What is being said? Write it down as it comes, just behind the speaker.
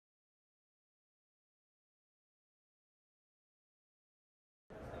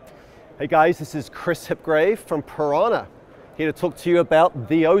Hey guys, this is Chris Hipgrave from Pyranha, here to talk to you about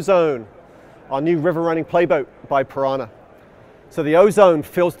the Ozone, our new river running playboat by Pyranha. So the Ozone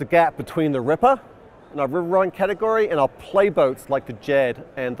fills the gap between the Ripper in our river running category and our playboats like the Jed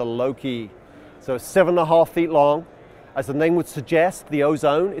and the Loki. So 7.5 feet long. As the name would suggest, the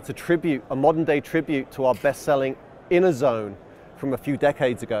Ozone, it's a tribute, a modern day tribute to our best-selling Inner Zone from a few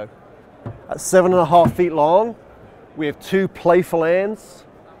decades ago. At 7.5 feet long, we have 2 playful ends,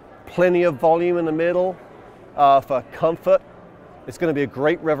 plenty of volume in the middle for comfort. It's going to be a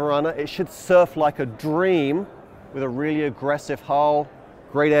great river runner. It should surf like a dream with a really aggressive hull,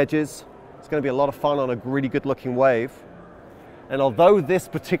 great edges. It's going to be a lot of fun on a really good looking wave. And although this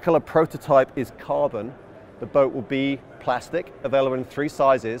particular prototype is carbon, the boat will be plastic, available in 3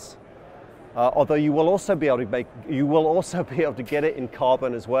 sizes. Although you will also be able to get it in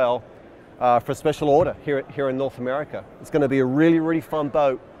carbon as well for a special order here in North America. It's going to be a really fun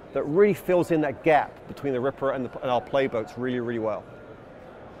boat that really fills in that gap between the Ripper and our playboats really well.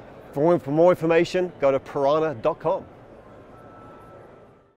 For more information, go to piranha.com.